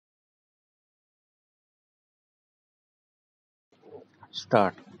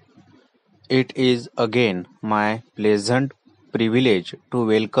Start. It is again my pleasant privilege to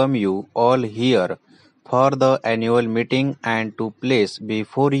welcome you all here for the annual meeting and to place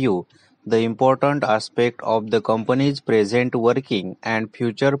before you the important aspect of the company's present working and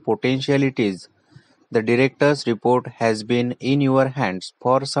future potentialities. The director's report has been in your hands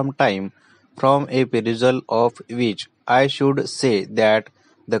for some time, from a perusal of which I should say that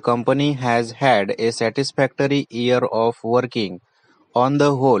the company has had a satisfactory year of working. On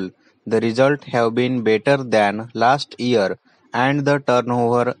the whole, the results have been better than last year, and the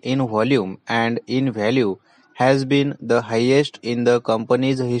turnover in volume and in value has been the highest in the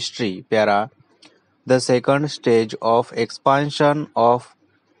company's history. The second stage of expansion of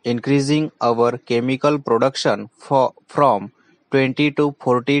increasing our chemical production from 20 to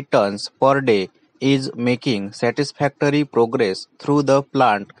 40 tons per day is making satisfactory progress through the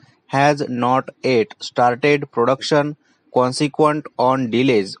plant has not yet started production consequent on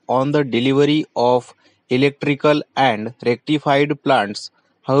delays on the delivery of electrical and rectified plants.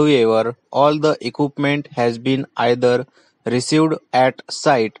 However, all the equipment has been either received at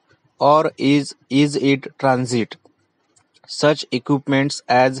site or is it transit. Such equipments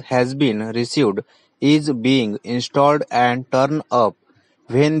as has been received is being installed and turned up.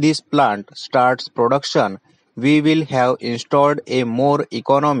 When this plant starts production, we will have installed a more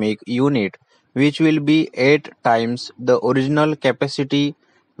economic unit which will be 8 times the original capacity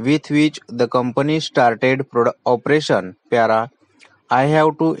with which the company started operation. I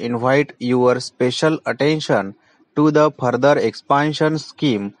have to invite your special attention to the further expansion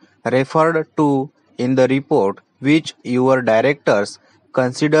scheme referred to in the report, which your directors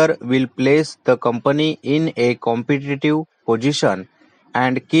consider will place the company in a competitive position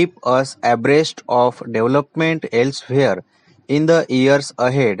and keep us abreast of development elsewhere in the years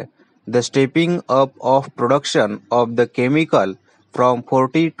ahead. The stepping up of production of the chemical from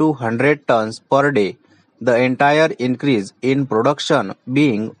 40 to 100 tons per day, the entire increase in production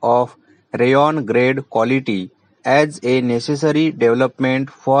being of rayon grade quality as a necessary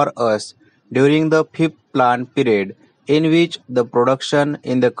development for us during the fifth plan period, in which the production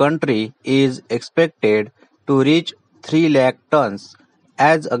in the country is expected to reach 3 lakh tons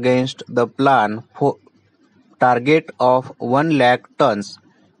as against the plan target of 1 lakh tons.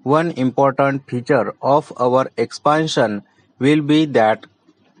 One important feature of our expansion will be that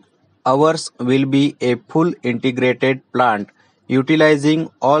ours will be a full integrated plant utilizing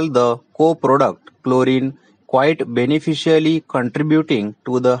all the co-product chlorine, quite beneficially contributing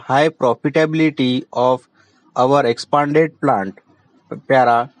to the high profitability of our expanded plant.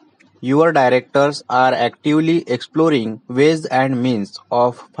 Para, your directors are actively exploring ways and means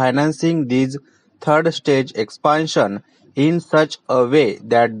of financing this third stage expansion in such a way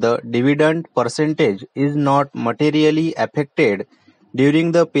that the dividend percentage is not materially affected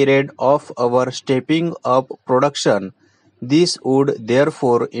during the period of our stepping up production. This would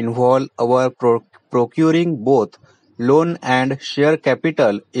therefore involve our procuring both loan and share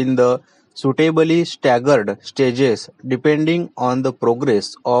capital in the suitably staggered stages depending on the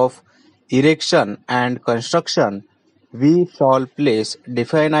progress of erection and construction. We shall place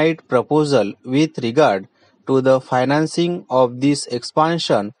definite proposal with regard to the financing of this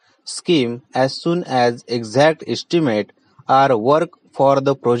expansion scheme as soon as exact estimate are work for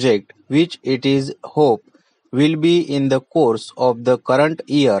the project, which it is hoped will be in the course of the current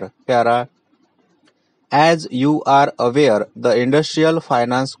year. As you are aware, the Industrial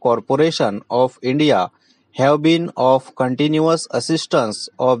Finance Corporation of India have been of continuous assistance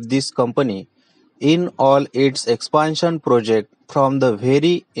of this company in all its expansion project from the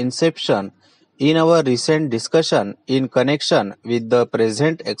very inception. In our recent discussion in connection with the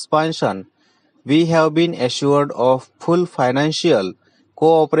present expansion, we have been assured of full financial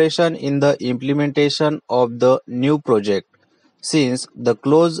cooperation in the implementation of the new project. Since the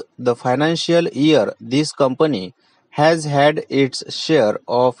close the financial year, this company has had its share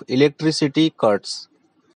of electricity cuts.